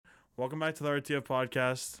Welcome back to the RTF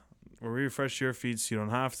podcast, where we refresh your feed so you don't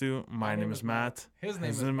have to. My name is Matt. His name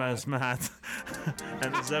is Matt.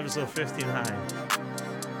 And this is episode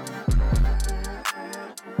 59.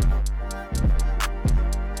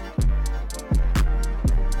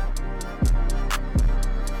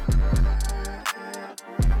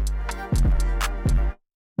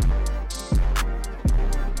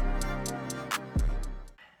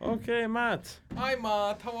 Okay, Matt. Hi,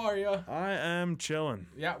 Matt. How are you? I am chilling.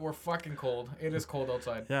 Yeah, we're fucking cold. It is cold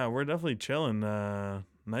outside. Yeah, we're definitely chilling.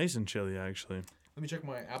 Nice and chilly, actually. Let me check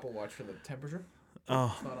my Apple Watch for the temperature.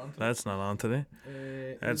 Oh, It's not on today. that's not on today.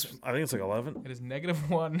 I think it's like 11. It is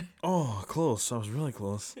 -1. Oh, close. I was really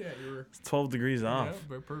close. Yeah, you were. 12 degrees Yeah, off.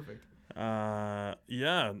 very perfect.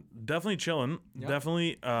 Yeah, definitely chilling. Yep.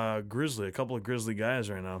 Definitely grizzly. A couple of grizzly guys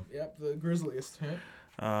right now. Yep, the grizzliest. Huh?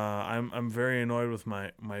 I'm very annoyed with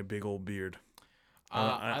my big old beard.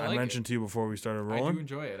 I like mentioned to you before we started I do rolling.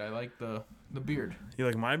 enjoy it. I like the beard. You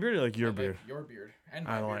like my beard or you like your I beard? like your beard and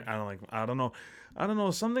my I beard. don't know. I don't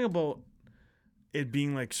know. Something about it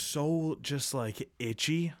being like so just like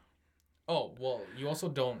itchy. Oh, well, you also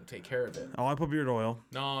don't take care of it. Oh, I put beard oil.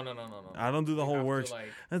 No. I don't do the whole have to, works. like-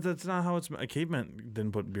 That's not how it's. A caveman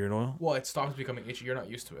didn't put beard oil. Well, it stops becoming itchy. You're not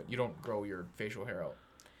used to it. You don't grow your facial hair out.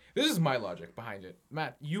 This is my logic behind it.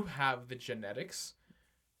 Matt, you have the genetics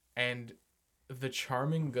and the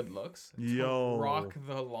charming good looks to rock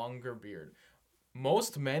the longer beard.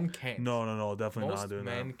 Most men can't. No, definitely not Most doing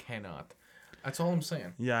men that. cannot. That's all I'm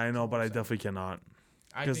saying. Yeah, I know, but I definitely cannot.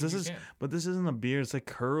 I Because think this you is, can. but this isn't a beard. It's like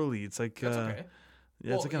curly. It's like That's okay.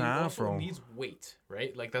 yeah, it's like an it afro. also needs weight,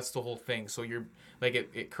 right? Like that's the whole thing. So you're like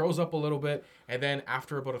it curls up a little bit, and then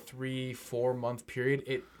after about a 3-4 month period,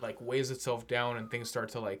 it like weighs itself down, and things start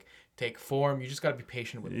to like take form. You just got to be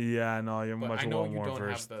patient with it. Yeah, no, you're But much I know you more don't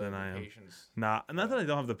versed have the than I am. patience. Nah, not that I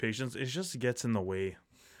don't have the patience. It just gets in the way.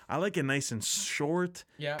 I like it nice and short,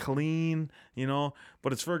 Yeah. clean,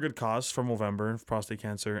 but it's for a good cause for Movember, prostate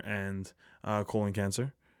cancer and colon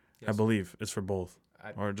cancer. I Yes. believe it's for both,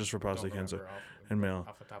 I or just for prostate don't cancer remember and male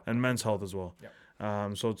off the top of and my men's health as well.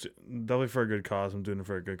 Yep. So it's definitely for a good cause. I'm doing it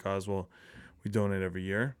for a good cause. Well, we donate every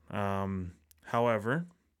year. However,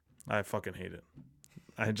 I fucking hate it.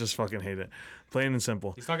 I just fucking hate it. Plain and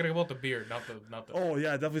simple. He's talking about the beard, not the. Oh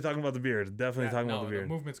yeah, definitely talking about the beard. Definitely talking about the beard. The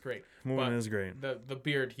movement's great. Movement but is great. The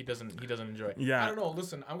beard he doesn't enjoy. Yeah. I don't know.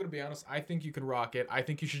 Listen, I'm gonna be honest. I think you can rock it. I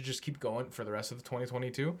think you should just keep going for the rest of the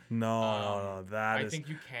 2022. No. I think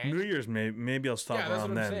you can. New Year's. Maybe I'll stop Yeah, that's around what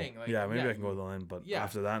I'm then. saying. Like, yeah, maybe yeah, I can go then. But yeah.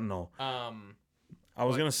 after that, no. I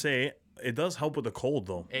was but- gonna say it does help with the cold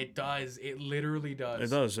though. It does. It literally does.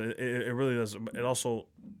 It does. It really does. It also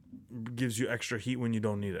gives you extra heat when you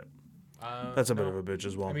don't need it. That's a bit of a bitch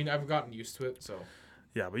as well. I mean, I've gotten used to it, so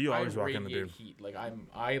yeah, but you always I rock in the radiate beard. heat. Like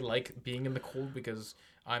I like being in the cold because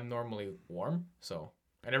I'm normally warm. So,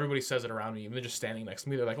 and everybody says it around me. Even just standing next to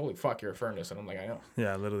me, they're like, "Holy fuck, you're a furnace," and I'm like, "I know."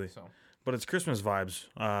 Yeah, literally. So. But it's Christmas vibes.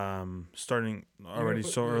 Starting already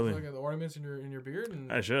so You're early. gonna put, like, the ornaments in your beard.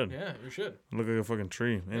 And, I should. Yeah, you should. Look like a fucking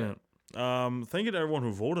tree, ain't it? Thank you to everyone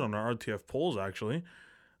who voted on our RTF polls, actually.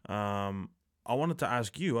 I wanted to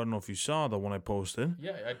ask you, I don't know if you saw the one I posted.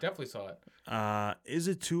 Yeah, I definitely saw it. Is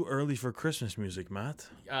it too early for Christmas music, Matt?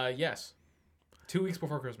 Yes. 2 weeks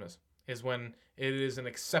before Christmas is when it is an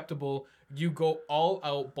acceptable. You go all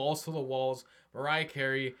out, balls to the walls. Mariah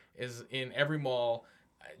Carey is in every mall.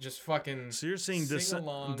 Just fucking. So you're saying sing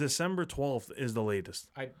along. December 12th is the latest?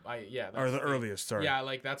 Yeah. Or the earliest, sorry. Yeah,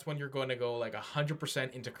 like that's when you're going to go like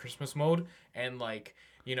 100% into Christmas mode and like,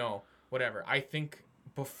 whatever. I think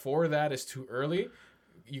before that is too early.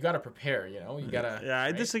 You got to prepare, you got to. Yeah, right?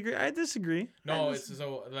 I disagree. No, it's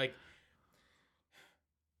so like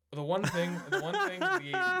the one thing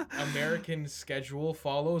the American schedule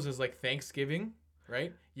follows is like Thanksgiving,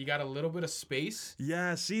 right? You got a little bit of space.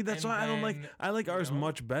 Yeah, see, that's And why I don't then, like. I like ours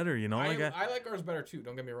much better, I like ours better too.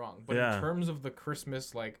 Don't get me wrong, but Yeah. in terms of the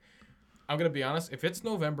Christmas, like, I'm gonna be honest. If it's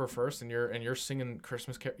November 1st and you're singing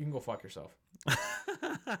Christmas, you can go fuck yourself.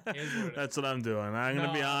 That's what I'm doing. I'm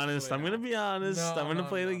gonna be honest. I'm gonna be honest. No, I'm gonna no,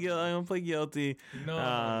 play no, I'm gonna play guilty.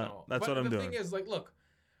 No. That's but what I'm doing. The thing is, like, look.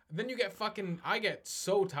 Then you get I get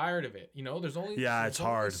so tired of it. There's only it's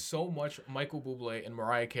hard. So much Michael Bublé and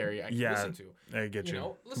Mariah Carey I can listen to. I get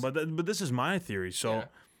you. Listen. But this is my theory. So,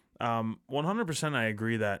 100% I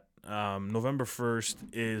agree that November 1st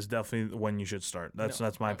is definitely when you should start.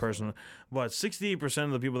 That's my personal. But 68%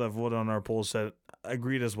 of the people that voted on our poll said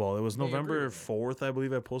agreed as well. It was November 4th, I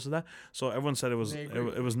believe I posted that. So everyone said it was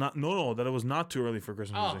not that it was not too early for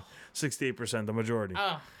Christmas music. 68%, the majority.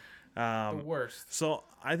 The worst. So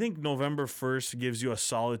I think November 1st gives you a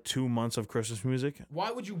solid 2 months of Christmas music.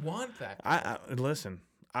 Why would you want that? I listen.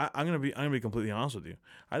 I'm gonna be completely honest with you.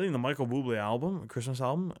 I think the Michael Bublé album, Christmas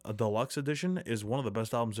album, a deluxe edition, is one of the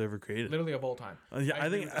best albums ever created. Literally of all time. Yeah, I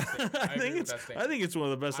think it's one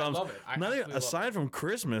of the best albums. I love it. Not even, aside from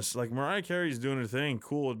Christmas, like Mariah Carey's doing her thing,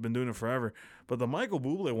 cool, been doing it forever. But the Michael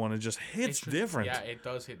Bublé one, it just hits different. Yeah, it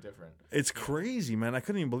does hit different. It's crazy, man. I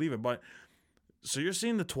couldn't even believe it. But so you're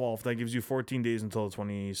seeing the 12th. That gives you 14 days until the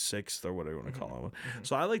 26th or whatever you want to call it. Mm-hmm.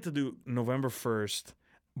 So I like to do November 1st,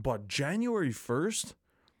 but January 1st,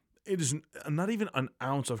 it is not even an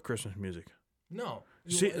ounce of Christmas music. No.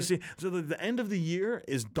 See, so the end of the year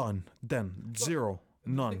is done. Then zero.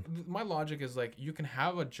 None. My logic is like you can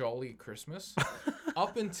have a jolly Christmas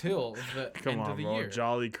up until the end of the year.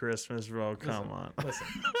 Jolly Christmas, bro. Come on. Listen.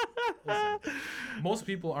 Most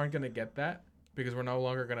people aren't gonna get that because we're not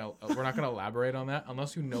gonna elaborate on that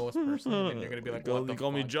unless you know us personally, and you're gonna be like, "What the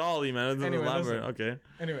call me jolly, man." Anyway, elaborate. Okay.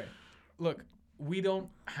 Anyway, look, we don't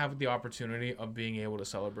have the opportunity of being able to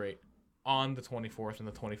celebrate on the 24th and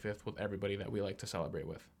the 25th with everybody that we like to celebrate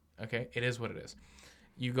with. Okay, it is what it is.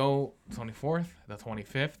 You go 24th, the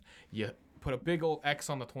 25th, you put a big old X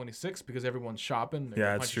on the 26th because everyone's shopping. They're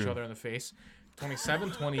going to punch each other in the face.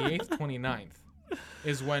 27th, 28th, 29th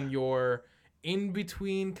is when you're in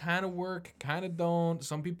between, kind of work, kind of don't.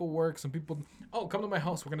 Some people work, some people, come to my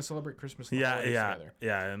house. We're going to celebrate Christmas together.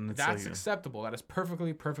 Yeah. And that's acceptable. That is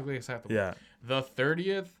perfectly acceptable. Yeah. The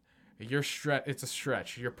 30th, it's a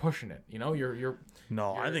stretch. You're pushing it. You know,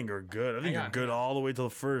 No, I think we're good. I think you're good all the way till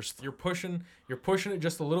the 1st. You're pushing it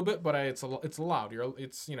just a little bit, but it's allowed.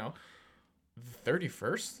 The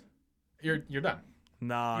 31st, you're done.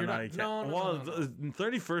 No, you can't. No.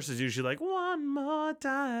 31st is usually like one more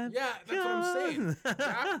time. Yeah, that's what I'm saying.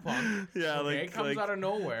 Daft Punk. Yeah, it comes out of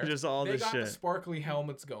nowhere. Just all this shit. They got the sparkly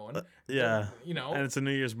helmets going. Yeah. And it's a New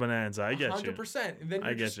Year's bonanza. I get 100%. And then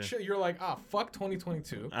you're like, fuck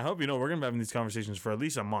 2022. I hope you know we're gonna be having these conversations for at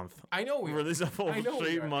least a month. I know we are. For at least a full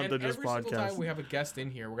straight month of just podcast. Every single time we have a guest in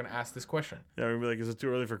here, we're gonna ask this question. Yeah, we're gonna be like, is it too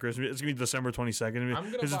early for Christmas? It's gonna be December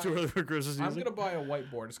 22nd. Is it too early for Christmas music? I'm gonna buy a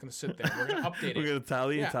whiteboard. It's gonna sit there. We're gonna update it. We're gonna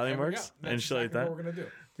tally marks and shit like that. What we're gonna do.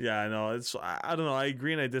 Yeah, I know. I don't know. I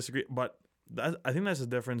agree and I disagree, but I think that's the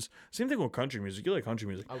difference. Same thing with country music. You like country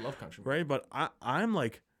music? I love country music, right? But I'm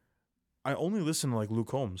like, I only listen to like Luke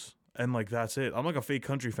Combs, and like that's it. I'm like a fake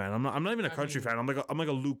country fan. I'm not even a country fan. I'm like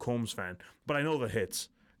a Luke Combs fan. But I know the hits.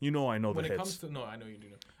 I know the hits. I know you do.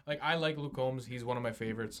 Like I like Luke Combs. He's one of my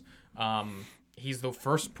favorites. He's the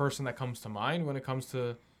first person that comes to mind when it comes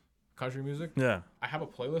to country music. Yeah. I have a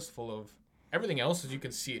playlist full of everything else. As you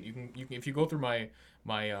can see it, you can if you go through my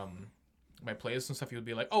playlist and stuff, you'll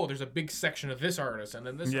be like, oh, there's a big section of this artist and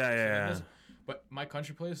then this. Artist. But my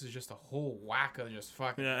country playlist is just a whole whack of just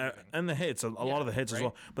fucking. Yeah, everything. And the hits, a lot of the hits as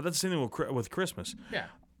well. But that's the same thing with Christmas. Yeah.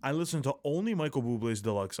 I listen to only Michael Bublé's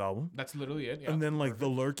deluxe album. That's literally it. Yeah. And then like the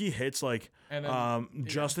lurky hits, like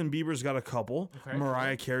Justin Bieber's got a couple,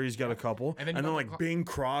 Mariah Carey's got a couple, and then like Bing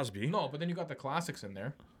Crosby. No, but then you got the classics in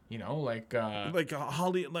there. You know, like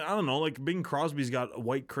Holly, like, I don't know, like Bing Crosby's got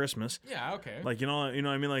White Christmas. Yeah, okay. Like you know what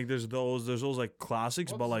I mean? Like there's those like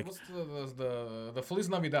classics, but like what's the Feliz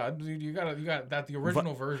Navidad? You got that the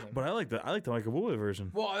original version. But I like the Michael Bublé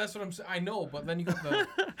version. Well, that's what I'm saying. I know, but then you got the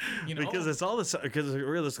because it's all the because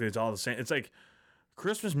realistically it's all the same. It's like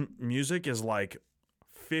Christmas music is like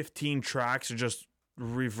 15 tracks just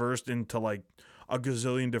reversed into like a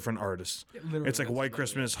gazillion different artists. It's like White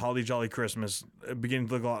Christmas, Holly Jolly Christmas, beginning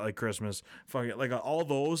to look a lot like Christmas. Fucking like all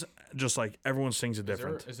those, just like everyone sings it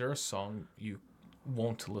different. Is there a song you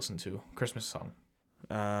won't listen to? Christmas song.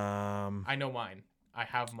 I know mine. I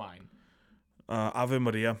have mine. Ave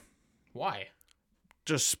Maria. Why?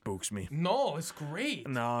 Just spooks me. No, it's great.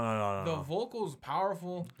 No. The vocals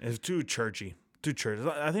powerful. It's too churchy. Too churchy.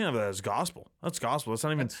 I think of that as gospel. That's gospel. That's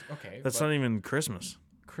not even. That's not even Christmas.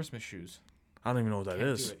 Christmas shoes. I don't even know what that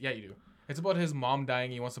is. Yeah, you do. It's about his mom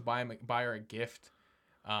dying. He wants to buy her a gift.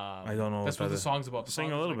 I don't know. That's what the song's about.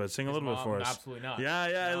 Sing a little bit. Sing a little bit for us. Absolutely not.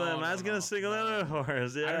 Yeah. Matt's gonna sing a little bit for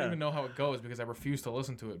us. Yeah. I don't even know how it goes because I refuse to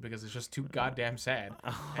listen to it because it's just too goddamn sad.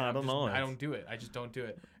 I don't know. I don't do it. I just don't do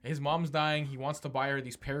it. His mom's dying. He wants to buy her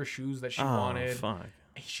these pair of shoes that she wanted. Fuck.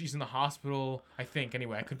 She's in the hospital, I think.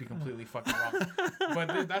 Anyway, I could be completely fucking wrong.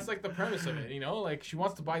 But that's like the premise of it, you know? Like she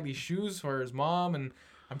wants to buy these shoes for his mom, and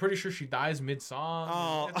I'm pretty sure she dies mid-song.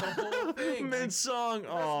 Oh, it's the whole thing. Mid-song.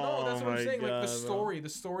 That's what I'm saying. God, like the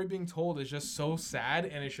story being told is just so sad,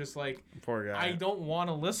 and it's just like, poor guy. I don't want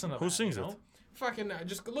to listen to. Who sings it? Fucking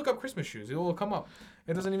just look up Christmas shoes. It will come up.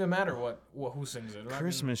 It doesn't even matter who sings it.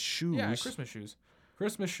 Christmas shoes. Yeah, Christmas shoes.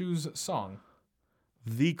 Christmas shoes song.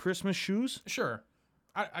 The Christmas Shoes. Sure.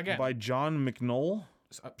 Again. By John McNoll.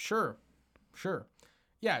 Sure.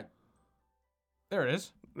 Yeah. There it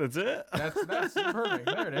is. That's it. That's perfect.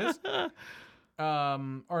 There it is.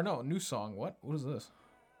 Or no, new song. What is this?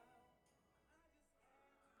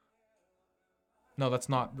 No, that's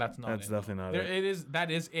not. That's not. That's it. definitely not There, it. it is.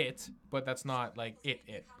 That is it, but that's not like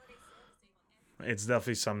it. It's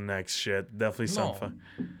definitely some next shit. Definitely some.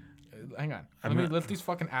 No. Hang on. Let these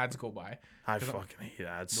fucking ads go by. I fucking hate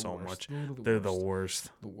ads so much. They're the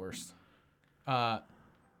worst. The worst. That's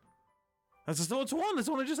the one. That's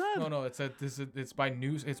the one I just had. No. It's by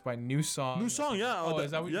news. It's by New Song. New song, yeah. Oh,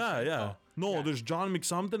 is that what you said? Yeah. Oh, No, yeah. there's John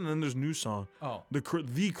McSomething and then there's New Song. Oh.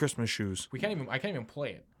 The Christmas shoes. I can't even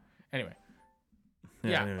play it. Anyway.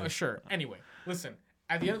 Yeah. Yeah. Sure. Anyway, listen.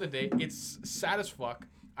 At the end of the day, it's sad as fuck.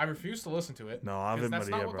 I refuse to listen to it. No, I've because been that's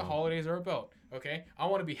not what bro. the holidays are about. Okay. I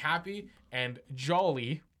want to be happy and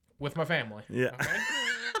jolly with my family. Yeah. Okay.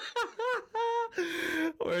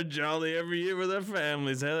 We're jolly every year with our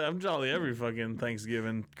families. I'm jolly every fucking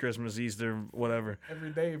Thanksgiving, Christmas, Easter, whatever.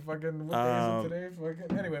 Every day, fucking. What day is it today?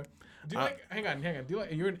 Fucking. Anyway, do you like? Hang on. Do you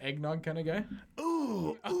like? You're an eggnog kind of guy.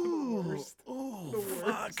 Ooh,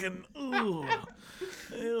 fucking ooh.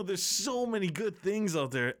 Ew, there's so many good things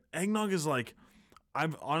out there. Eggnog is like,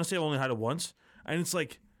 I've only had it once, and it's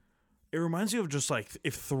like, it reminds you of just like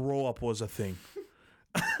if throw up was a thing.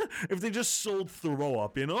 If they just sold throw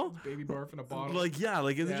up, you know? Baby barf in a bottle. Like, yeah,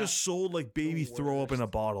 like if they just sold like baby throw up in a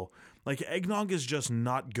bottle. Like eggnog is just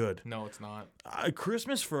not good. No, it's not.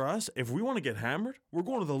 Christmas for us, if we want to get hammered, we're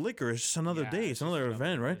going to the liquor. It's just another day. It's another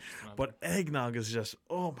event, right? But eggnog is just,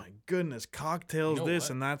 oh my goodness, cocktails, You know this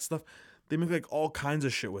what? and that stuff. They make like all kinds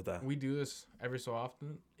of shit with that. We do this every so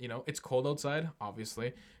often. You know, it's cold outside,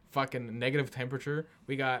 obviously. Fucking negative temperature.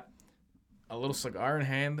 We got a little cigar in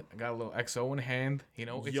hand. I got a little XO in hand. You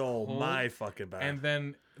know, it's cold. My fucking bad. And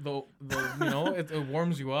then the you know, it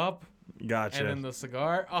warms you up. Gotcha. And then the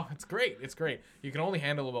cigar, it's great. It's great. You can only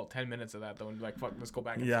handle about 10 minutes of that though. And be like, fuck, let's go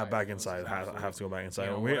back inside. Yeah, back inside. I have to go back inside.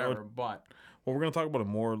 You know, whatever, but well, we're gonna talk about it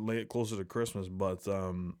more closer to Christmas. But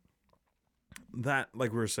that,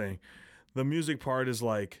 like we were saying, the music part is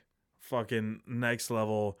like fucking next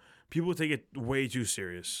level. People take it way too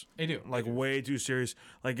serious. They do. Like way too serious.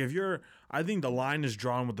 Like I think the line is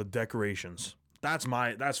drawn with the decorations. That's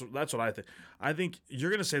what I think. I think you're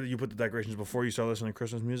gonna say that you put the decorations before you start listening to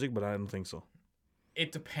Christmas music, but I don't think so.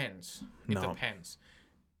 It depends. It depends.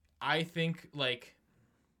 I think, like,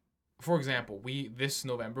 for example, this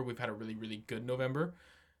November we've had a really, really good November.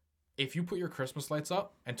 If you put your Christmas lights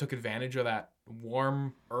up and took advantage of that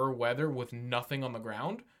warmer weather with nothing on the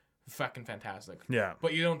ground, fucking fantastic. Yeah.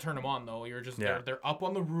 But you don't turn them on though. You're just they're up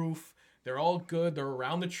on the roof. They're all good. They're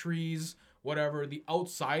around the trees. Whatever. The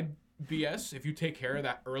outside BS, if you take care of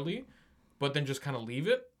that early, but then just kind of leave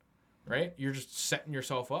it, right? You're just setting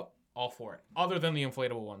yourself up. All for it. Other than the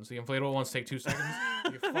inflatable ones. The inflatable ones take 2 seconds.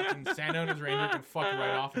 You fucking Santa and his reindeer can fuck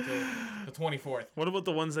right off until the 24th. What about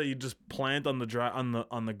the ones that you just plant on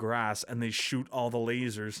the grass and they shoot all the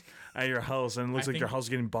lasers at your house and it looks like your house is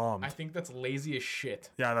getting bombed? I think that's lazy as shit.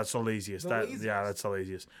 Yeah, that's the laziest. Yeah, that's the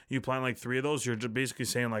laziest. You plant like 3 of those, you're just basically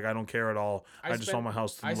saying like I don't care at all. I just want my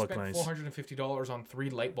house to look nice. I spent $450 on 3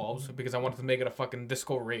 light bulbs because I wanted to make it a fucking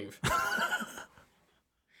disco rave.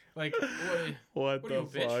 Like, what the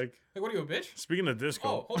fuck? Like, what are you, a bitch? Speaking of disco.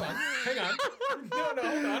 Oh, hold on. Hang on. No,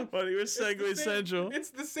 hold on. But he was Segway Central. It's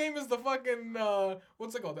the same as the fucking,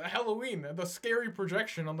 what's it called? The Halloween. The scary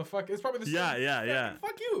projection on the fuck. It's probably the same. Yeah.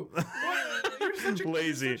 Fuck you. You're such a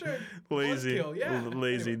lazy. buzzkill. Yeah.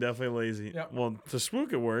 Lazy. Anyway. Definitely lazy. Yep. Well, to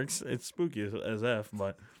spook it works. It's spooky as F,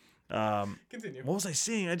 but. Continue. What was I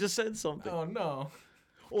saying? I just said something. Oh, no.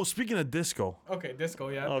 Oh, speaking of disco. Okay, disco,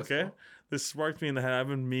 yeah. Okay. Disco. This sparked me in the head. I've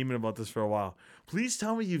been memeing about this for a while. Please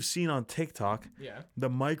tell me you've seen on TikTok the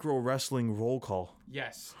micro wrestling roll call.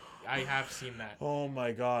 Yes, I have seen that. Oh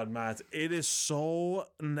my God, Matt. It is so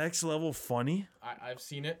next level funny. I've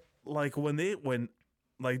seen it. Like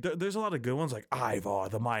there's a lot of good ones like Ivor,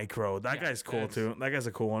 the micro. That guy's cool too. That guy's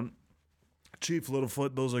a cool one. Chief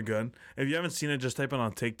Littlefoot, those are good. If you haven't seen it, just type it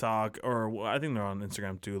on TikTok or I think they're on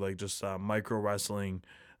Instagram too. Like just micro wrestling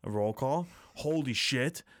roll call. Holy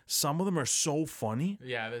shit! Some of them are so funny.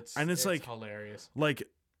 Yeah, it's like hilarious. Like,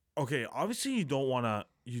 okay, obviously you don't wanna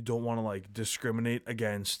like discriminate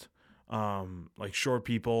against like short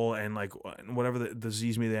people and like whatever the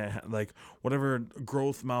disease may they like whatever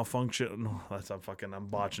growth malfunction. No, I'm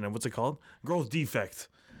botching it. What's it called? Growth defect.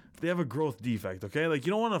 If they have a growth defect, okay, like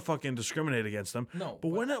you don't want to fucking discriminate against them. No. But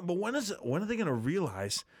when are they gonna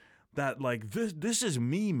realize that like this is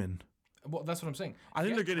memeing? Well, that's what I'm saying. I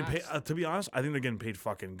think they're getting paid. To be honest, I think they're getting paid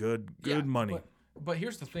fucking good money. But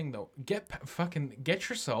here's the thing, though. Get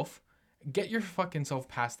your fucking self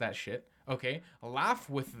past that shit. Okay, laugh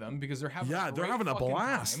with them because they're having they're having a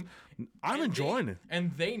blast. Time, I'm enjoying it,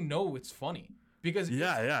 and they know it's funny because it's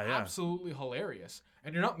absolutely hilarious.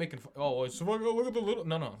 And you're not making it's look at the little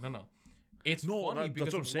no. It's funny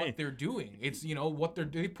because of what they're doing. It's what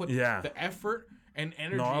they put the effort and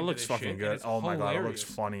energy. No, it into looks this fucking shit, good. Oh my god, it looks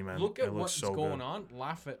funny, man. Look at it looks what's going on.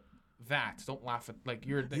 Laugh at that. Don't laugh at like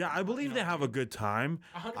you're. I believe they have a good time.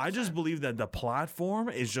 100%. I just believe that the platform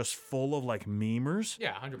is just full of like memers.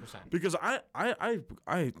 Yeah, 100%. Because I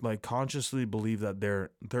like consciously believe that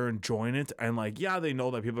they're enjoying it, and like they know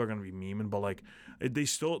that people are gonna be memeing, but like they're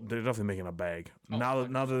definitely making a bag. Now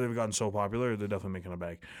that they've gotten so popular, they're definitely making a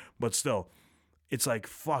bag. But still, it's like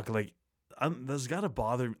fuck like. That's gotta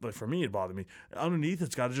bother. Like for me, it bothered me. Underneath,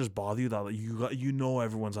 it's gotta just bother you that like, you know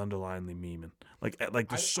everyone's underlyingly memeing. Like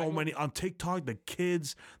there's so many on TikTok. The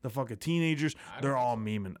kids, the fucking teenagers, they're all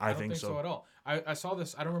memeing. I don't think so at all. I saw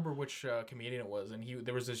this. I don't remember which comedian it was, and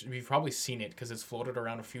there was this. You've probably seen it because it's floated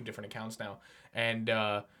around a few different accounts now. And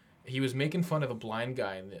he was making fun of a blind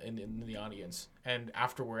guy in the audience, and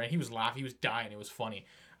afterward, and he was laughing. He was dying. It was funny.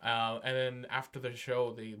 And then after the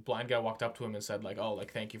show, the blind guy walked up to him and said, like, "Oh,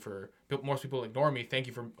 like thank you for most people ignore me. Thank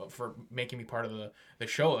you for making me part of the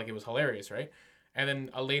show. Like it was hilarious, right?" And then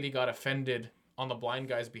a lady got offended on the blind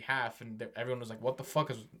guy's behalf, and everyone was like, what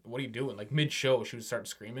are you doing? Like mid show, she would start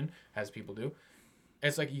screaming as people do.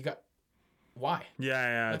 It's like why?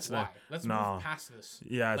 Yeah, Let's move past this.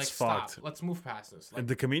 Yeah, it's fucked. Let's move past this. Like,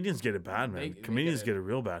 the comedians get it bad, man. Comedians get it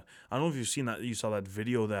real bad. I don't know if you've seen that. You saw that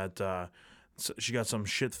video that she got some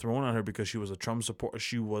shit thrown at her because she was a Trump supporter.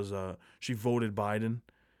 She voted Biden.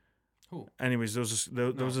 Who? Anyways, there was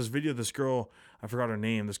this video. This girl, I forgot her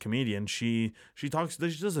name. This comedian. She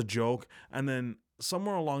does a joke, and then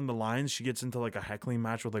somewhere along the lines, she gets into like a heckling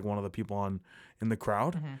match with like one of the people in the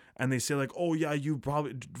crowd, and they say like, "Oh yeah, you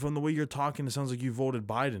probably from the way you're talking, it sounds like you voted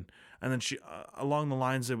Biden." And then she along the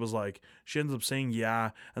lines, it was like she ends up saying yeah,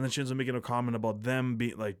 and then she ends up making a comment about them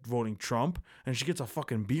like voting Trump, and she gets a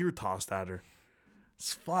fucking beer tossed at her.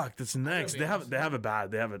 It's fucked. It's next. They have it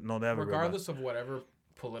bad. They have it regardless of whatever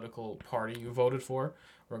political party you voted for,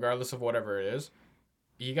 regardless of whatever it is,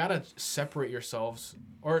 you gotta separate yourselves,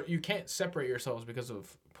 or you can't separate yourselves because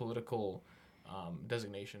of political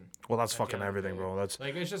designation. Well, that's fucking everything, bro. That's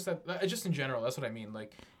like it's just in general. That's what I mean.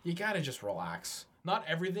 Like you gotta just relax. Not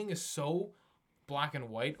everything is so black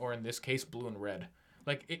and white, or in this case, blue and red.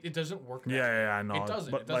 Like it doesn't work. Yeah, I know. It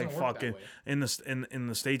doesn't. But it doesn't like work fucking that way. in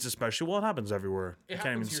the States especially, well, it happens everywhere. I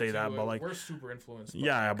can't even say that, but like we're super influenced.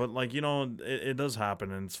 Yeah, but like it does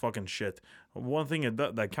happen, and it's fucking shit. One thing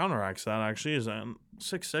that counteracts that actually is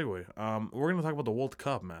sick segue. We're gonna talk about the World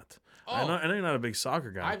Cup, Matt. Oh. I know you're not a big soccer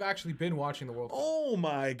guy. I've actually been watching the World Cup. Oh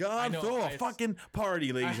my god! Throw a fucking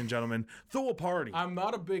party, ladies and gentlemen. Throw a party. I'm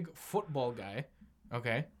not a big football guy.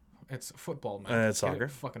 Okay. It's football, man. It's soccer.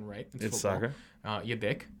 Fucking right. It's soccer. You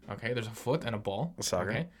dick. Okay, there's a foot and a ball. Soccer.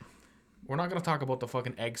 Okay. We're not gonna talk about the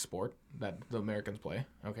fucking egg sport that the Americans play.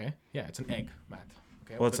 Okay. Yeah, it's an egg, Matt.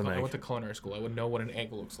 Okay. What's an egg? I went to culinary school. I would know what an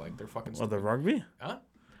egg looks like. They're fucking. What, the rugby? Huh?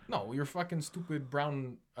 No, you're fucking stupid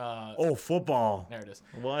brown. Oh, football. There it is.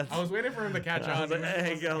 What? I was waiting for him to catch on. I was like,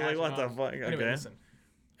 egg. I was like, what the fuck? Anyway, okay. Listen.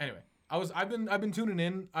 Anyway, I've been tuning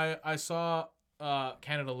in. I saw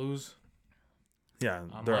Canada lose. Yeah,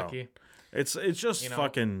 I'm they're lucky. out. It's just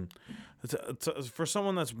fucking for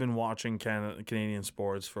someone that's been watching Canadian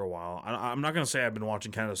sports for a while. I'm not gonna say I've been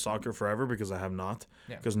watching Canada soccer forever because I have not.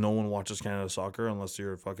 Yeah. Because no one watches Canada soccer unless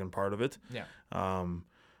you're fucking part of it. Yeah.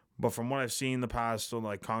 But from what I've seen in the past, so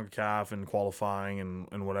like CONCACAF and qualifying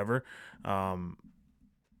and whatever,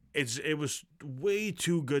 it was way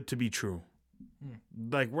too good to be true.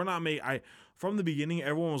 Like we're not from the beginning,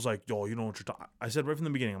 everyone was like, "Yo, you know what you're talking." I said right from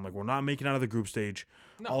the beginning, I'm like, "We're not making it out of the group stage,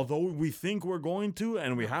 although we think we're going to,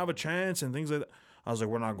 and we have a chance and things like that." I was like,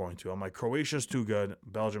 "We're not going to." I'm like, "Croatia's too good,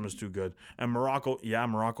 Belgium is too good, and Morocco, yeah,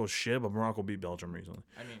 Morocco's shit, but Morocco beat Belgium recently."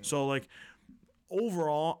 I mean, so like,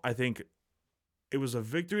 overall, I think it was a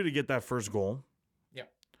victory to get that first goal. Yeah.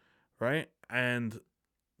 Right, and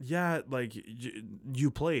yeah, like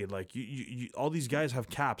you played like you all these guys have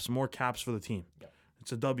more caps for the team. Yeah.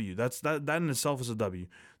 It's a W. That in itself is a W.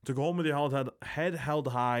 To go home with your head held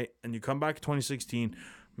high and you come back in 2016,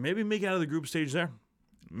 maybe make it out of the group stage there.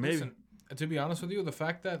 Maybe. Listen, to be honest with you, the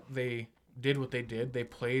fact that they did what they did, they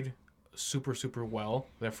played super, super well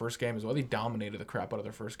their first game as well. They dominated the crap out of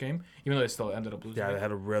their first game, even though they still ended up losing. Yeah, they had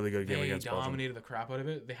a really good game against Belgium. They dominated the crap out of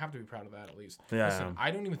it. They have to be proud of that at least. Yeah. Listen, I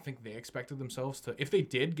don't even think they expected themselves to. If they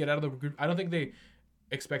did get out of the group, I don't think they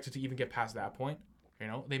expected to even get past that point. You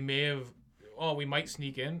know, they may have. Oh, we might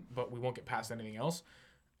sneak in, but we won't get past anything else.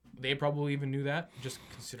 They probably even knew that, just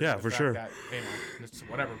considering the fact that, it's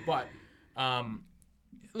whatever. But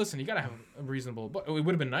Listen, you gotta have a reasonable. But it would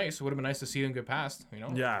have been nice. It would have been nice to see them get past. You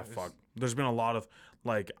know. Yeah, fuck. There's been a lot of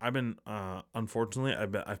like I've been unfortunately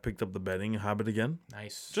I've picked up the betting habit again.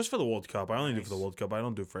 Nice. Just for the World Cup. I only do it for the World Cup. I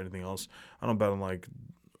don't do it for anything else. I don't bet on like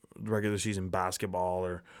regular season basketball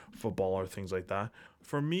or football or things like that.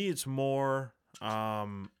 For me, it's more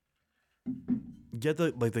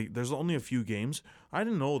there's only a few games. I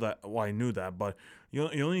didn't know that. Well, I knew that, but you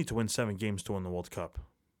only need to win 7 games to win the World Cup.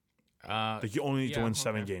 Like you only need to win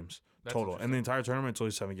 7 games total, and the entire tournament it's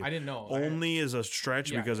only 7 games. I didn't know. Only is a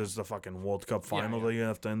stretch because it's the fucking World Cup final that you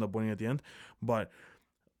have to end up winning at the end. But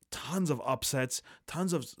tons of upsets,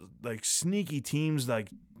 tons of like sneaky teams like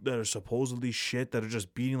that are supposedly shit that are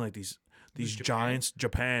just beating like these giants.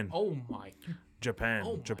 Japan. Oh my.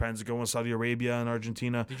 Japan. Japan's going with Saudi Arabia and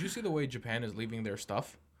Argentina. Did you see the way Japan is leaving their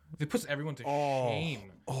stuff? It puts everyone to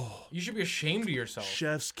shame. Oh, you should be ashamed of yourself.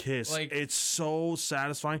 Chef's kiss. Like, it's so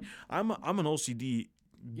satisfying. I'm an OCD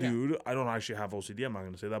dude. I don't actually have OCD. I'm not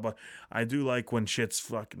gonna say that, but I do like when shit's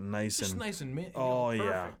fucking nice just and nice and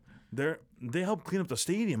yeah. They help clean up the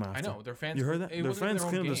stadium after. I know their fans. You heard that? Their fans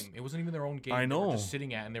clean up the. It wasn't even their own game. I know. They were just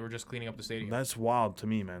sitting at, and they were just cleaning up the stadium. That's wild to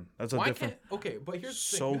me, man. That's a different. Okay, but here's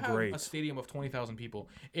the so thing. You have great. A stadium of 20,000 people.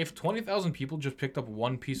 If 20,000 people just picked up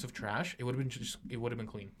one piece of trash, it would have been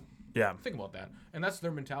clean. Yeah. Think about that, and that's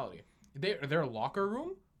their mentality. Their locker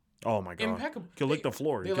room. Oh my god! Impeccable. You can lick the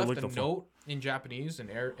floor. They left a note in Japanese and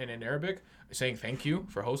in Arabic saying thank you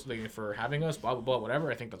for having us. Blah blah blah.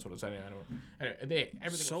 Whatever. I think that's what it said. Anyway,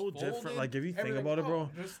 everything so was folded, different. Like if you think about it,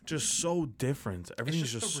 bro, just so different.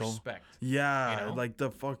 Everything's just so respect. Yeah, you know? Like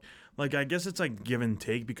the fuck. Like I guess it's like give and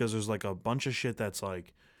take because there's like a bunch of shit that's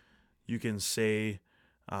like you can say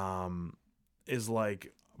is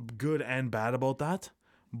like good and bad about that,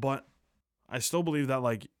 but I still believe that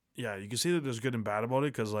like. Yeah, you can see that there's good and bad about it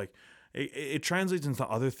because, like, it translates into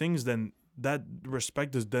other things. Then that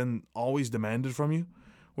respect is then always demanded from you.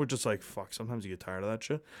 We're just like, fuck, sometimes you get tired of that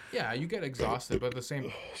shit. Yeah, you get exhausted, but at the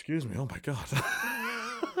same... Excuse me, oh my God.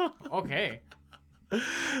 Okay.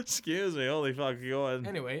 Excuse me, holy fuck, go ahead.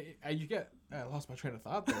 Anyway, you get... I lost my train of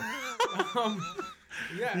thought there.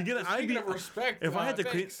 Yeah, you get speaking of respect, if I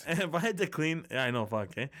had to clean... Yeah, I know, fuck,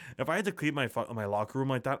 okay? If I had to clean my locker room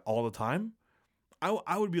like that all the time...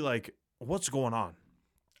 I would be like, what's going on?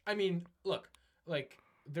 I mean, look, like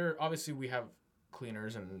obviously we have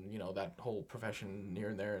cleaners and you know that whole profession here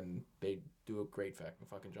and there, and they do a great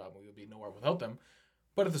fucking job. We would be nowhere without them.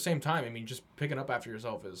 But at the same time, I mean, just picking up after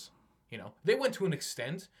yourself is, you know, they went to an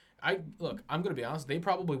extent. I'm gonna be honest. They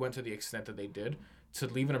probably went to the extent that they did to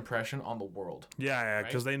leave an impression on the world. Yeah,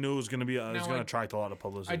 because right? They knew it was gonna be it was gonna attract a lot of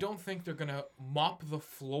publicity. I don't think they're gonna mop the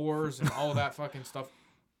floors and all that fucking stuff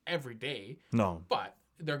every day. No. But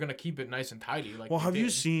they're gonna keep it nice and tidy. Like, well, have you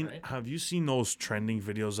seen those trending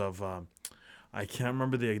videos of I can't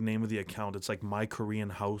remember the name of the account. It's like My Korean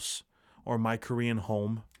House or My Korean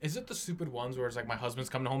Home. Is it the stupid ones where it's like my husband's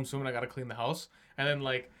coming home soon, I gotta clean the house, and then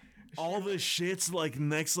like all the shit's like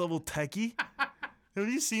next level techie? Have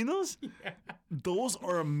you seen those? Yeah. Those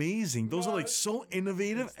are amazing. Those are like so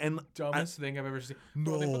innovative and dumbest thing I've ever seen.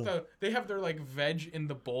 No, bro, they have their like veg in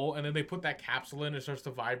the bowl and then they put that capsule in and it starts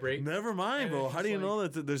to vibrate. Never mind, bro. How do you know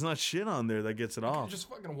that there's not shit on there that gets it off? Just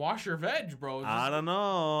fucking wash your veg, bro. I don't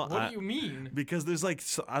know. What do you mean? Because there's like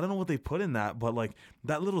I don't know what they put in that, but like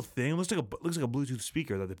that little thing looks like a Bluetooth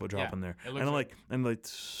speaker that they drop in there, and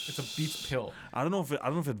it's a Beats pill. I don't know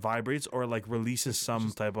if it vibrates or like releases some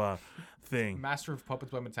type of thing. Master of Puppets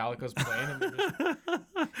by Metallica's playing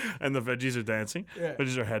and the veggies are dancing. Yeah.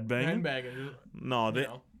 Veggies are headbanging. No, they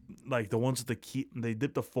like the ones that they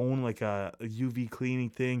dip the phone like a UV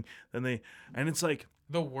cleaning thing. Then it's like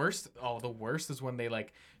the worst. Oh, the worst is when they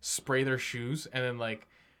like spray their shoes and then like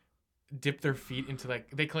dip their feet into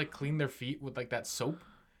like they like clean their feet with like that soap.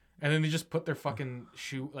 And then they just put their fucking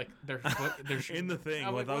shoe, like their foot, their shoe in the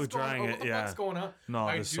thing without like, drying it. Yeah, what's going on? No,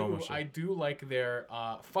 there's so much. I do like their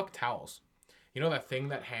fuck towels. You know that thing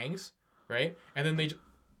that hangs, right? And then they,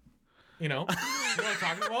 you know what I'm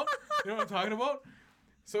talking about? You know what I'm talking about?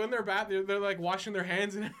 So in their bath, they're like washing their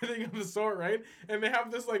hands and everything of the sort, right? And they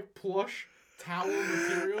have this like plush towel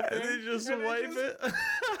material thing. And they just wipe it.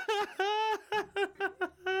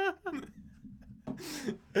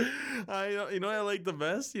 You know what I like the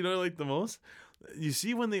best? You know what I like the most? You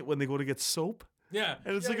see when they go to get soap? Yeah.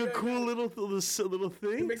 And it's a cool little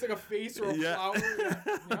thing. It makes like a face or a flower. Yeah.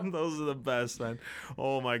 Those are the best, man.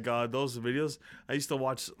 Oh my God. Those videos. I used to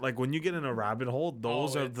watch, like when you get in a rabbit hole,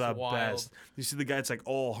 those are the best. You see the guy, it's like,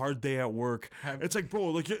 oh, hard day at work. It's like, bro,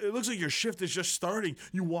 like it looks like your shift is just starting.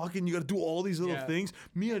 You walk in, you got to do all these little things.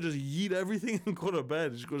 Me, I just yeet everything and go to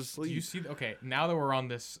bed. Just go to sleep. Do you see? Okay, now that we're on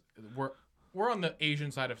this, we're on the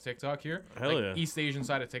Asian side of TikTok here. Hell like yeah. East Asian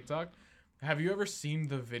side of TikTok. Have you ever seen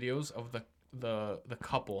the videos of the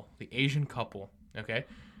couple, the Asian couple, okay?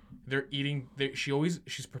 They're eating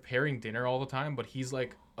she's preparing dinner all the time, but he's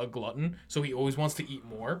like a glutton, so he always wants to eat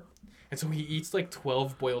more. And so he eats like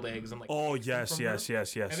 12 boiled eggs and like Oh, yes.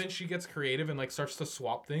 And then she gets creative and like starts to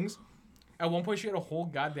swap things. At one point she had a whole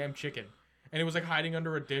goddamn chicken. And it was like hiding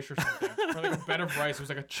under a dish or something. Or like a bed of rice. It was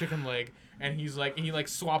like a chicken leg. And he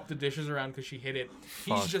swapped the dishes around because she hid it.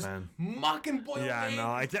 He's just mocking boiled eggs.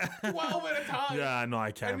 No, I can't. 12 at a time. Yeah, no,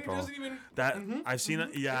 I can't, and he bro. doesn't even... That I've seen it.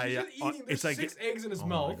 Yeah, he's yeah. just eating, It's like 6 eggs in his oh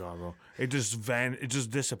mouth. my god, bro! It just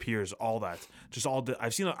disappears. All that, just all. I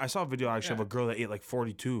saw a video actually of a girl that ate like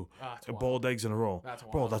 42 boiled eggs in a row. That's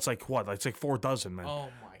wild. Bro, that's like what? That's like 4 dozen, man. Oh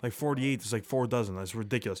my. Like 48 is like 4 dozen. That's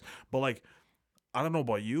ridiculous. But like, I don't know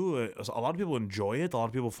about you. A lot of people enjoy it. A lot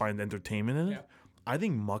of people find entertainment in it. Yeah. I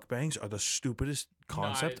think mukbangs are the stupidest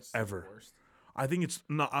concept it's the ever. worst. I think it's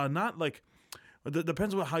not like it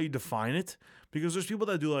depends on how you define it, because there's people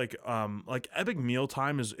that do like Epic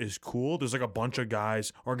Mealtime is cool. There's like a bunch of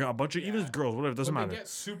guys or a bunch of even girls, whatever, it doesn't But matter. they get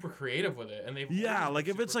super creative with it, and they've Yeah, always like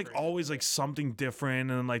been if it's super like creative. always like something different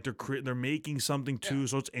and like they're making something too,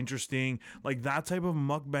 so it's interesting. Like that type of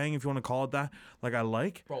mukbang, if you want to call it that. Like I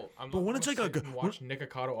like. Bro, I'm but not when it's like sit and watch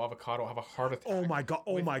Nikocado Avocado have a heart attack. Oh my god!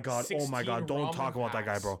 Oh with my god! Oh my 16 god! Don't talk ramen about that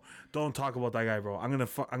guy, packs. bro. Don't talk about that guy, bro. I'm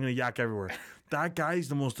gonna yak everywhere. That guy is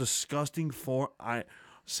the most disgusting.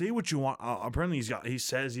 Say what you want. Apparently he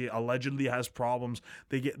says he allegedly has problems.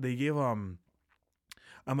 They gave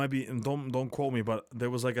I might be, and don't quote me, but there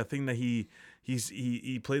was like a thing that he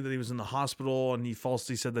played that he was in the hospital and he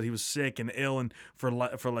falsely said that he was sick and ill and for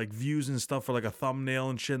like views and stuff for like a thumbnail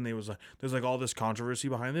and shit, and there's like all this controversy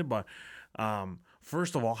behind it. But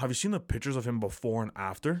first of all, have you seen the pictures of him before and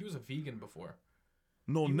after? He was a vegan before.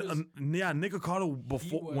 No, Nick Ocado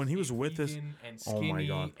before when he was with this. And Oh skinny my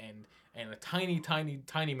god. and a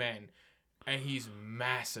tiny man, and he's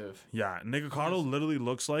massive. Yeah, Nick Ocado literally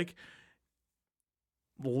looks like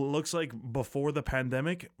before the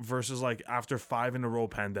pandemic versus like after 5 in a row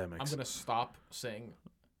pandemics. I'm gonna stop saying.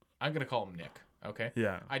 I'm gonna call him Nick. Okay.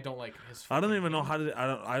 Yeah. I don't like his. I don't even name. know how to.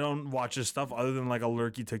 I don't watch his stuff other than like a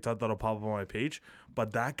lurky TikTok that'll pop up on my page.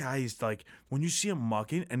 But that guy is like, when you see him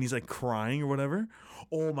mucking and he's like crying or whatever.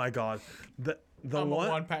 Oh my god, the I'm one.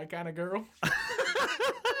 a one-pack kind of girl.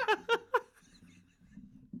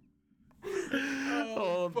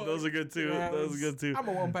 Oh, those are good too. Yes. Those are good too. I'm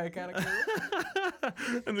a one-pack kind of girl.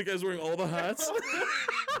 And the guy's wearing all the hats.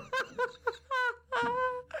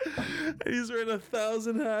 He's wearing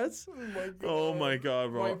 1,000 hats. Oh my god. Oh my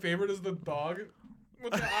god, bro. My favorite is the dog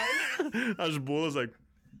with the eyes. Hashbul is like.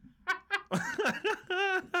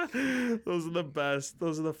 Those are the best.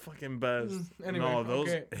 Those are the fucking best. Anyway, no, those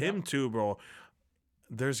okay. him too, bro.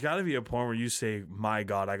 There's got to be a point where you say, "My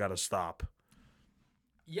God, I gotta stop."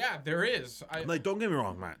 Yeah, there is. Like, don't get me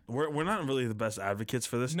wrong, man. We're not really the best advocates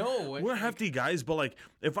for this. No, we're hefty guys, but like,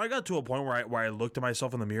 if I got to a point where I looked at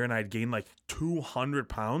myself in the mirror and I'd gained like 200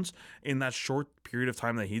 pounds in that short period of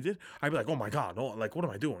time that he did, I'd be like, "Oh my God, oh, like what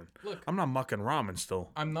am I doing? Look, I'm not mucking ramen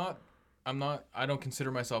still." I'm not. I don't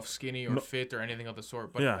consider myself skinny or fit or anything of the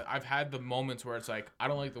sort. But Yeah. I've had the moments where it's like I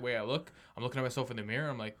don't like the way I look. I'm looking at myself in the mirror.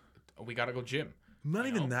 I'm like, we gotta go gym. Not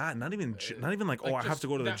even know? that. Not even like, oh, I have just to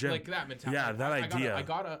go to the that- gym. Like that mentality. Yeah, that idea. I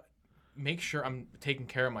gotta make sure I'm taking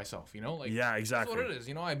care of myself. You know, like Yeah, exactly. That's what it is.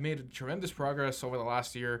 You know, I've made tremendous progress over the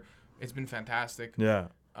last year. It's been fantastic. Yeah.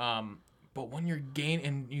 But when you're gaining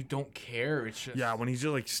and you don't care, it's just Yeah, when he's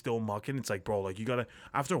just like still mucking, it's like, bro, like you gotta.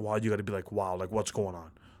 After a while, you gotta be like, wow, like what's going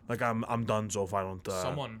on? Like I'm done. So if I don't,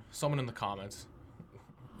 someone in the comments.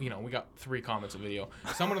 You know, we got 3 comments a video.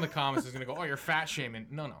 Someone in the comments is gonna go, "Oh, you're fat shaming."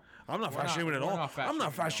 No. I'm not fat shaming at we're all. not fat I'm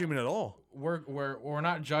not fat shaming at all. We're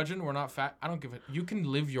not judging. We're not fat. I don't give it. You can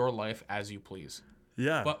live your life as you please.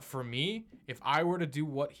 Yeah. But for me, if I were to do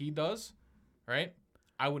what he does, right,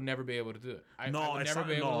 I would never be able to do it. I would never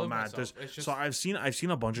be able to live myself. It's just, so I've seen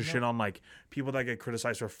a bunch of shit on like people that get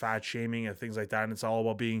criticized for fat shaming and things like that, and it's all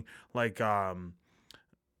about being like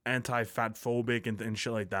anti-fat phobic and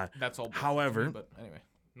shit like that. that's all. bullshit However, to me, but anyway,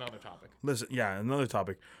 another topic. listen, yeah, another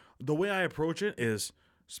topic. The way I approach it is,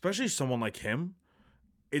 especially someone like him,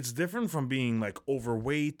 it's different from being like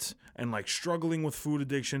overweight and like struggling with food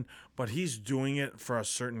addiction, but he's doing it for a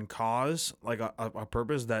certain cause, like a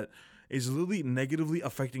purpose that is literally negatively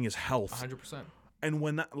affecting his health. 100%. And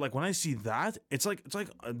when I see that, it's like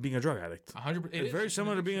being a drug addict. 100%. It's very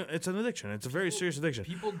similar to it's an addiction. It's a very serious addiction.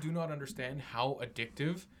 People do not understand how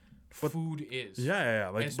addictive food is. Yeah.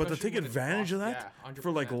 Like, but to take especially when it's advantage of that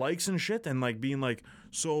for like 100%. likes and shit, and like being like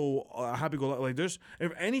so happy go like there's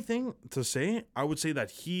if anything to say, I would say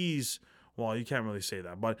that he's Well, you can't really say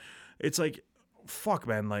that, but it's like, fuck,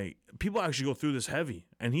 man. Like, people actually go through this heavy,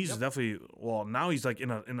 and he's definitely, well, now he's like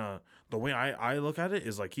in a. The way I look at it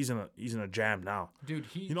is like he's in a jam now. Dude,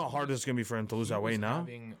 you know how hard it's gonna be for him to lose that weight now.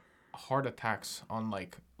 Having heart attacks on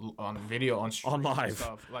video on live and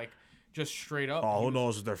stuff, like just straight up. Oh, who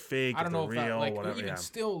knows if they're fake? I don't know if they're real, like, whatever. Even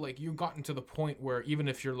still, like, you've gotten to the point where even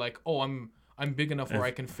if you're like, oh, I'm big enough where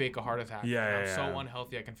I can fake a heart attack. I'm so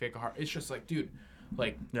unhealthy I can fake a heart. It's just like, dude.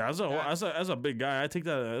 Like, yeah, as a big guy, I take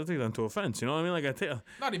that into offense. You know what I mean? Like, I take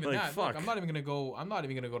not even like, that. Fuck. Look, I'm not even gonna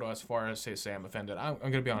go as far as say I'm offended. I'm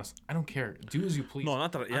gonna be honest. I don't care. Do as you please. No,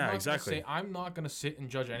 not that. Yeah, exactly. I'm not gonna sit and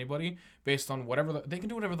judge anybody based on whatever they can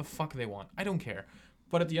do whatever the fuck they want. I don't care.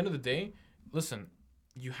 But at the end of the day, listen,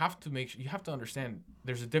 you have to understand.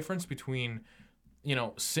 There's a difference between, you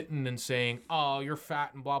know, sitting and saying, oh, you're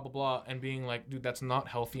fat and blah, blah, blah, and being like, dude, that's not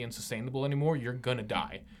healthy and sustainable anymore. You're going to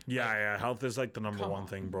die. Yeah, like, yeah. Health is like the number one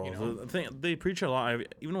thing, bro. You know? The thing, they preach a lot.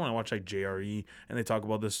 Even when I watch like JRE and they talk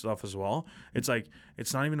about this stuff as well, it's like,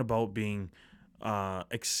 it's not even about being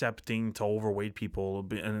accepting to overweight people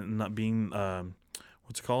and not being,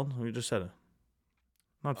 what's it called? We just said it.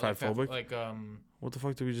 Not fat phobic. What the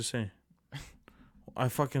fuck did we just say? I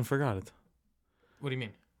fucking forgot it. What do you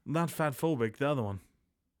mean? Not fat phobic, the other one.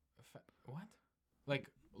 What?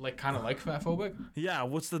 Like kind of like fat phobic? Yeah,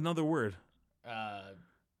 what's another word? I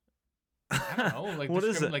don't know. Like, what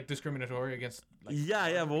is it? Like discriminatory against. Like,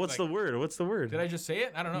 yeah, but what's the word? What's the word? Did I just say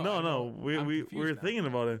it? I don't know. No. We were thinking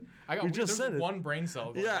about it. We just said it. One brain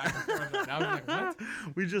cell. Yeah. Now I'm like, what?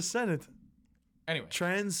 We just said it. Anyway.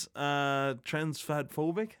 Trans fat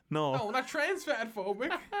phobic? No, not trans fat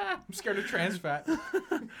phobic. I'm scared of trans fat.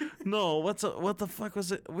 No, what the fuck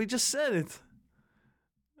was it? We just said it.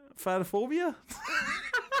 Fatophobia?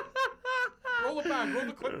 Roll it back. Roll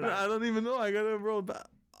the clip back. I don't even know. I gotta roll it back.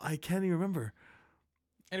 I can't even remember.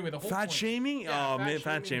 Anyway, the whole fat point, shaming. Yeah,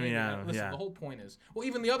 fat shaming. Yeah. Listen, the whole point is, well,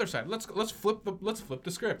 even the other side. Let's flip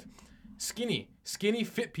the script. Skinny,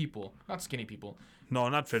 fit people, not skinny people. No,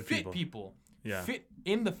 not fit people. Fit people. Yeah. Fit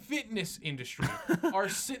in the fitness industry are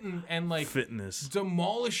sitting and like fitness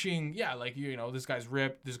demolishing. Yeah, like, you know, this guy's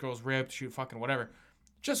ripped, this girl's ripped, shoot, fucking whatever.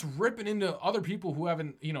 Just ripping into other people who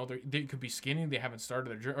haven't, you know, they could be skinny, they haven't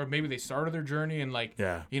started their journey, or maybe they started their journey and like,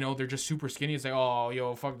 you know, they're just super skinny. It's like, oh,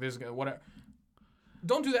 yo, fuck this guy, whatever.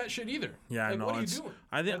 Don't do that shit either. Yeah, like, no, what are you doing?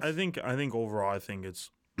 I think overall, I think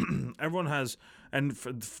it's everyone has, and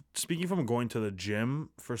speaking from going to the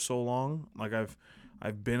gym for so long, like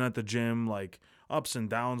I've been at the gym, like ups and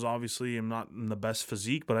downs. Obviously, I'm not in the best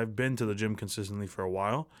physique, but I've been to the gym consistently for a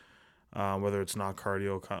while. Whether it's not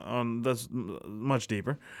cardio, that's much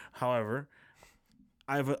deeper. However,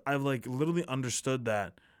 I've like literally understood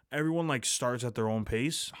that everyone like starts at their own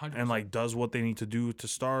pace 100%. And like does what they need to do to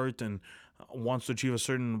start and wants to achieve a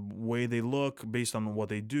certain way they look based on what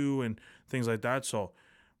they do and things like that. So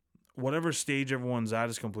whatever stage everyone's at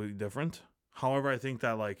is completely different. However, I think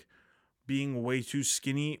that like being way too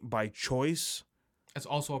skinny by choice It's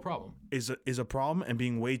also a problem. Is a problem, and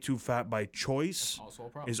being way too fat by choice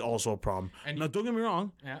is also a problem. And now, don't get me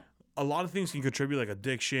wrong. Yeah. A lot of things can contribute, like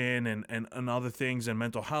addiction and other things, and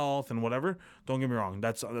mental health and whatever. Don't get me wrong.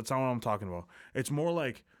 That's not what I'm talking about. It's more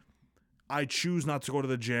like I choose not to go to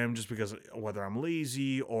the gym just because whether I'm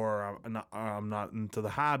lazy or I'm not into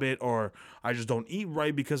the habit or I just don't eat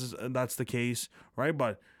right because that's the case, right?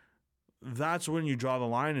 But that's when you draw the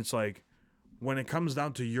line. It's like, when it comes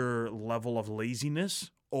down to your level of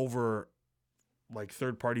laziness over like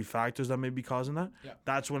third-party factors that may be causing that,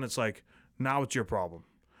 that's when it's like, now it's your problem.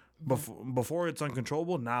 Before it's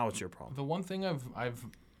uncontrollable, now it's your problem. The one thing I've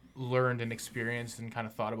learned and experienced and kind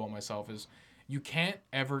of thought about myself is you can't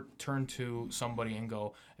ever turn to somebody and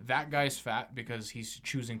go, that guy's fat because he's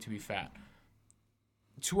choosing to be fat.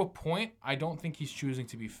 To a point, I don't think he's choosing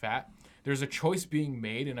to be fat. There's a choice being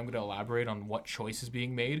made, and I'm going to elaborate on what choice is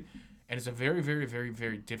being made. And it's a very, very, very,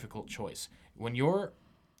 very difficult choice. When you're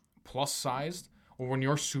plus-sized or when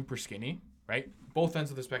you're super skinny, right? Both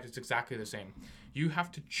ends of the spectrum, it's exactly the same. You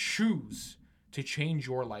have to choose to change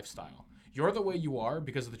your lifestyle. You're the way you are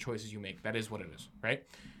because of the choices you make. That is what it is, right?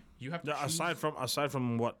 You have to choose. Aside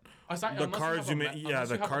from what the cards you may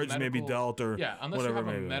be dealt or unless whatever you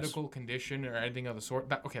have a medical condition or anything of the sort.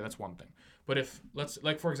 That's one thing. But if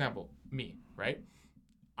for example, me, right?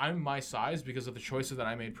 I'm my size because of the choices that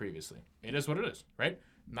I made previously. It is what it is, right?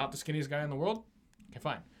 Not the skinniest guy in the world. Okay,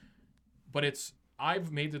 fine. But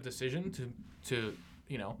I've made the decision to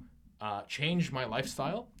change my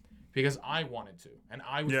lifestyle because I wanted to, and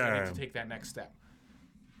I was ready to take that next step.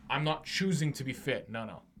 I'm not choosing to be fit.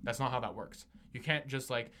 No, that's not how that works. You can't just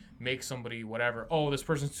like make somebody whatever. Oh, this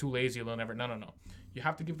person's too lazy. They'll never. No. you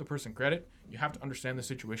have to give the person credit. You have to understand the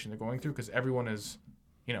situation they're going through because everyone is,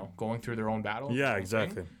 going through their own battle. Yeah,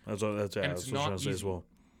 exactly. That's what I was trying to say as well.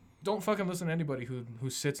 Don't fucking listen to anybody who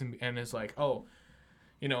sits and is like, oh,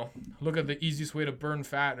 look at the easiest way to burn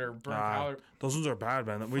fat or burn calories. Those ones are bad,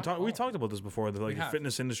 man. We talked about this before, the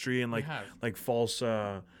fitness industry and like false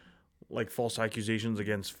accusations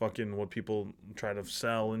against fucking what people try to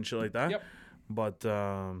sell and shit like that. Yep. But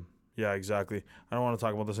yeah, exactly. I don't want to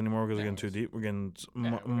talk about this anymore because we're getting too deep. We're getting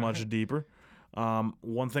much deeper.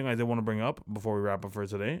 One thing I did want to bring up before we wrap up for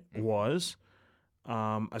today was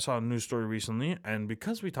I saw a news story recently, and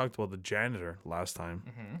because we talked about the janitor last time,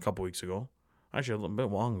 a couple weeks ago, actually a little bit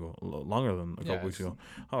longer than a couple weeks ago.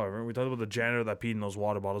 However, we talked about the janitor that peed in those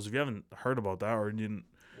water bottles. If you haven't heard about that or you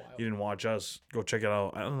didn't watch us, go check it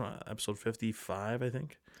out. I don't know, episode 55, I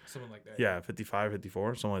think. Something like that. Yeah, 55,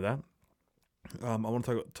 54, something like that. I want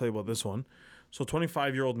to tell you about this one. So,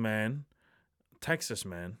 25-year-old man, Texas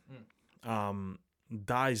man,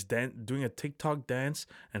 dies doing a TikTok dance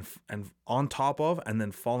and on top of and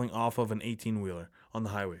then falling off of an 18-wheeler on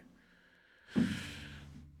the highway.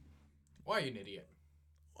 Why are you an idiot?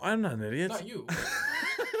 I'm not an idiot. Not you.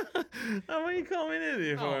 Why are you calling me an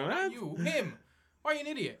idiot for, man? Not you. Him. Why are you an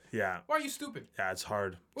idiot? Yeah. Why are you stupid? Yeah, it's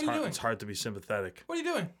hard. What are you doing? It's hard to be sympathetic. What are you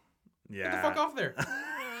doing? Yeah. Get the fuck off there.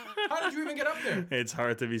 How did you even get up there? It's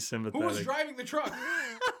hard to be sympathetic. Who was driving the truck?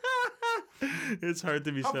 It's hard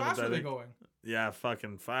to be sympathetic. How fast were they going? Yeah,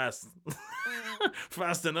 fucking fast.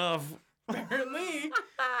 Fast enough. Apparently.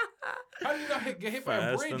 How did you not get hit by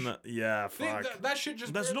a bridge? Yeah, fuck. That shit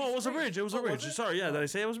just... No, it was a bridge. It was a bridge. Sorry, yeah. Did I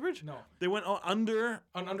say it was a bridge? No. They went under...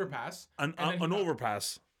 An underpass. An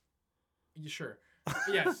overpass. You sure?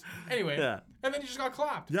 Yes. Anyway. Yeah. And then he just got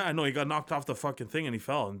clapped. Yeah, I know. He got knocked off the fucking thing and he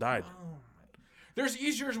fell and died. Oh. There's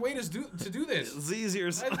easier ways to do this. The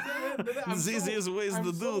easiest ways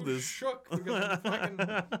to do this. Shook because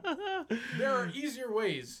there are easier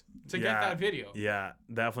ways to get that video. Yeah,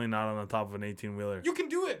 definitely not on the top of an 18-wheeler. You can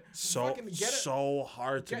do it. So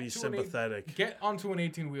hard to be sympathetic. Get onto an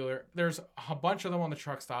 18-wheeler. There's a bunch of them on the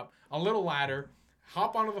truck stop. A little ladder.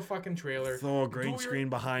 Hop onto the fucking trailer. Throw a green screen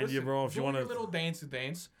behind you, bro. If you want to. Do your little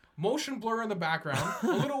dance. Motion blur in the background. a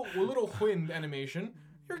little wind animation.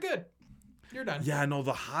 You're good. You're done. Yeah, no,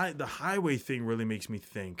 the highway thing really makes me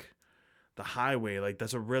think. The highway, like,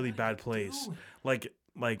 that's a really bad place.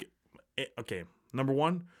 Okay, number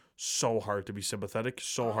one, so hard to be sympathetic,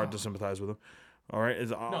 so hard to sympathize with them. All right,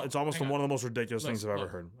 it's almost one of the most ridiculous things I've ever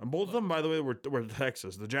heard. And both of them, by the way, were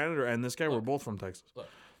Texas. The janitor and this guy were both from Texas. Look,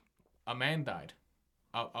 a man died.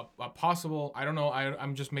 A possible, I don't know,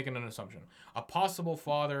 I'm just making an assumption. A possible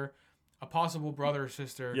father, a possible brother or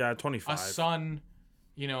sister. Yeah, 25. A son,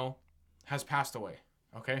 has passed away,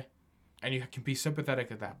 okay? And you can be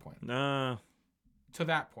sympathetic at that point. To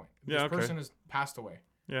that point. This person has passed away.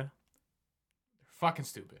 Yeah. They're fucking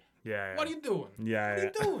stupid. Yeah. What are you doing? Yeah. What are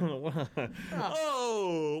you doing?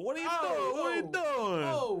 Oh, what are you doing?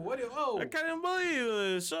 What are you doing? I can't even believe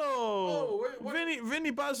this.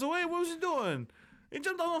 Vinny passed away. What was he doing? He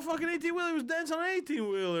jumped on a fucking 18-wheeler. He was dancing on an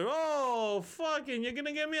 18-wheeler. Oh, fucking, you're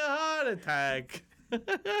gonna give me a heart attack.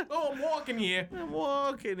 I'm walking here.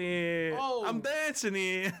 Oh. I'm dancing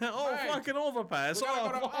here. Right. Fucking overpass.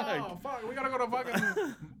 Fuck. We gotta go to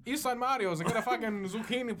fucking East Side Mario's and get a fucking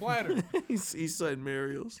zucchini platter. East Side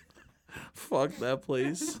Mario's. Fuck that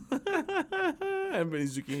place. How many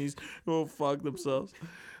zucchinis will fuck themselves?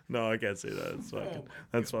 No, I can't say that. It's fucking.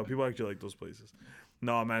 That's why people actually like those places.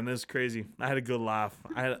 No, man, this is crazy. I had a good laugh.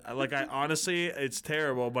 I honestly, it's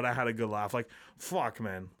terrible, but I had a good laugh. Like, fuck,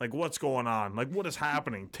 man. Like, what's going on? Like, what is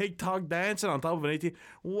happening? TikTok dancing on top of an 18?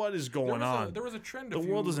 What is going on? There was a trend. The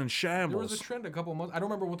world is in shambles. There was a trend a couple of months. I don't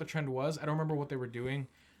remember what the trend was. I don't remember what they were doing,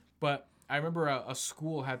 but I remember a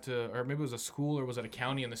school had to, or maybe it was a school or was it a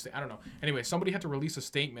county in the state? I don't know. Anyway, somebody had to release a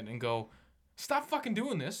statement and go, "Stop fucking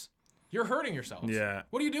doing this. You're hurting yourselves. Yeah.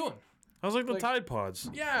 What are you doing?" I was like the Tide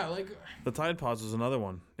Pods. Yeah, like... The Tide Pods is another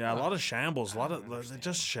one. Yeah, a lot of shambles.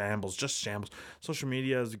 Just shambles. Social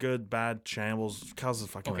media is good, bad, shambles. Causes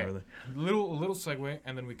fucking everything. Little segue,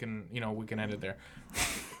 and then we can end it there.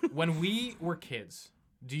 When we were kids,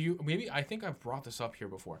 I think I've brought this up here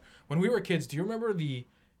before. When we were kids, do you remember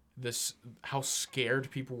how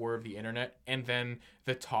scared people were of the internet, and then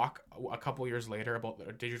the talk a couple years later about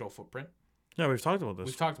their digital footprint? Yeah, we've talked about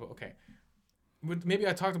this. Okay. Maybe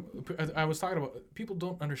I was talking about people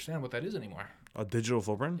don't understand what that is anymore. A digital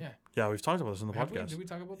footprint? Yeah. Yeah, we've talked about this in the podcast. Did we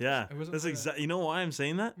talk about this? Yeah. That's you know why I'm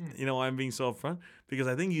saying that? You know why I'm being so upfront? Because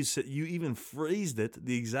I think you even phrased it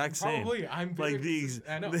the exact same. Probably. I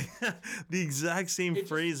know. The exact same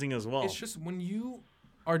phrasing as well. It's just when you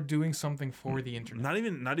are doing something for the internet.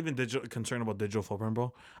 Not even digital concerned about digital footprint,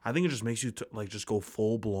 bro. I think it just makes you like just go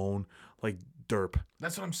full blown like derp.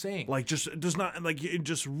 That's what I'm saying. Like just it does not like it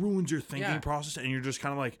just ruins your thinking process, and you're just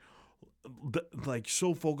kind of like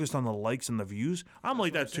so focused on the likes and the views. I'm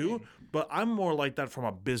like that too, but I'm more like that from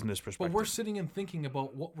a business perspective. But we're sitting and thinking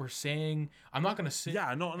about what we're saying. I'm not gonna sit.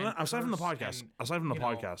 Yeah, no. Aside from the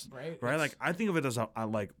podcast, right? Like I think of it as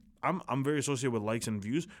I'm very associated with likes and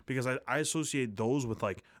views because I associate those with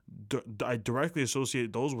like I directly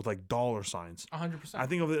associate those with like dollar signs. 100%. I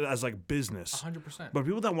think of it as like business. 100%. But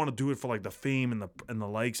people that want to do it for like the fame and the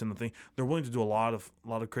likes and the thing, they're willing to do a lot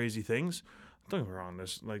of crazy things. Don't get me wrong,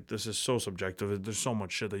 this is so subjective. There's so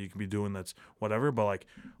much shit that you can be doing that's whatever. But like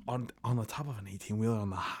on the top of an 18-wheeler on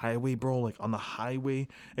the highway, bro, like on the highway,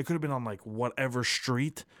 it could have been on like whatever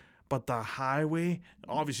street. But the highway,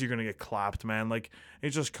 obviously, you're gonna get clapped, man. Like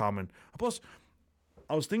it's just common. Plus,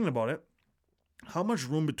 I was thinking about it. How much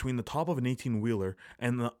room between the top of an 18-wheeler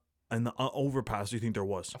and the overpass do you think there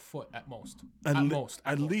was? A foot at most.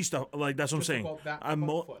 At least, like that's what I'm saying.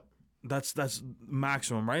 About foot. That's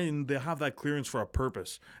maximum, right? And they have that clearance for a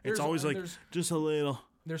purpose. It's always like just a little.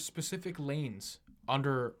 There's specific lanes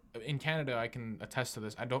in Canada. I can attest to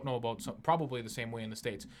this. I don't know about probably the same way in the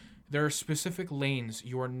States. There are specific lanes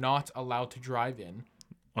you are not allowed to drive in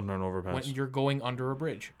under an overpass when you're going under a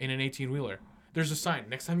bridge in an 18-wheeler. There's a sign.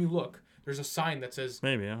 Next time you look, there's a sign that says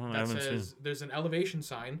there's an elevation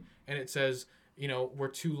sign, and it says, we're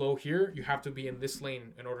too low here. You have to be in this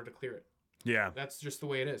lane in order to clear it. Yeah, that's just the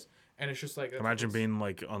way it is, and it's just like imagine being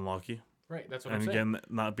like unlucky. Right, that's what I'm saying. And again,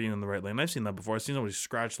 not being in the right lane. I've seen that before. I've seen somebody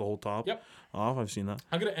scratch the whole top off. I've seen that.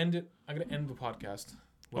 I'm gonna end the podcast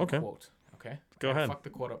with a quote. Okay. Go ahead. Fuck the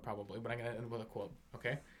quote up probably, but I'm gonna end with a quote.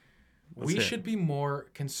 Okay. We should be more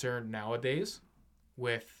concerned nowadays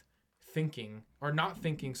with thinking or not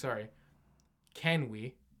thinking. Sorry. Can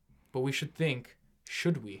we? But we should think.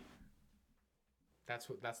 Should we?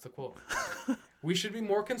 That's the quote. We should be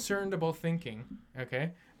more concerned about thinking.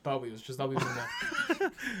 Okay. W's in that.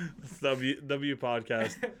 W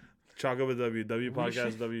podcast. Chalk up a W. W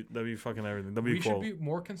podcast. W fucking everything. W we quote. Should be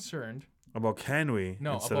more concerned about can we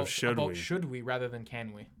instead of should we. Should we rather than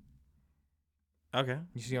can we. Okay.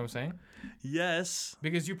 You see what I'm saying? Yes.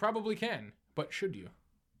 Because you probably can, but should you?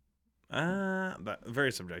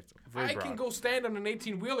 Very subjective. I can go stand on an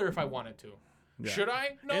 18-wheeler if I wanted to. Yeah. Should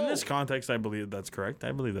I? No. In this context, I believe that's correct.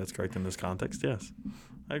 I believe that's correct in this context. Yes,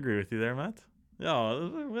 I agree with you there, Matt.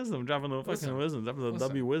 Yo, wisdom, dropping the fucking wisdom, dropping the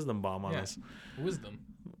W wisdom bomb on us. Wisdom.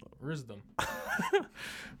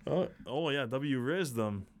 Oh yeah, W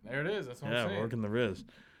wisdom. There it is. That's what I'm saying. Yeah, working the Riz.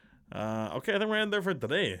 Okay, I think we're end there for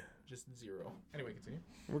today. Just 0. Anyway, continue.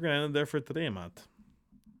 We're gonna end it there for today, Matt.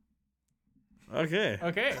 Okay.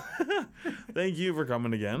 Thank you for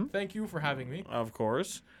coming again. Thank you for having me. Of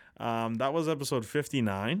course. That was episode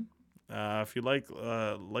 59. If you like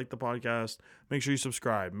the podcast, make sure you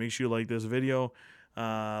subscribe. Make sure you like this video.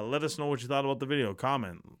 Let us know what you thought about the video.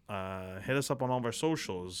 Comment. Hit us up on all of our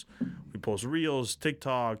socials. We post reels,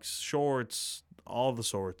 TikToks, shorts, all the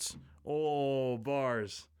sorts. Oh,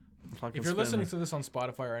 bars. If you're listening to this on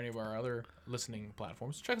Spotify or any of our other listening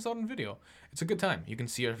platforms, check us out on video. It's a good time. You can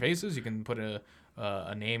see our faces. You can put a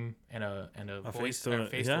name and a voice, to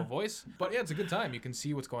a voice. But yeah, it's a good time. You can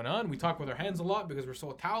see what's going on. We talk with our hands a lot because we're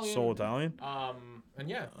so Italian. And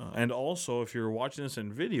yeah. And also, if you're watching this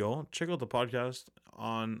in video, check out the podcast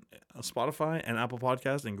on Spotify and Apple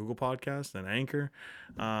Podcast and Google Podcast and Anchor.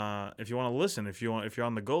 If you want to listen, if you're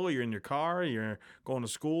on the go, you're in your car, you're going to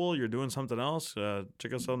school, you're doing something else,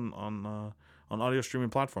 check us out on audio streaming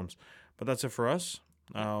platforms. But that's it for us.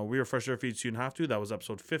 We are Fresh Air Feed, so you didn't have to. That was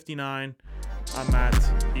episode 59. I'm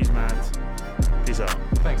Matt. He's Matt. Peace out.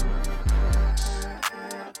 Thanks, man.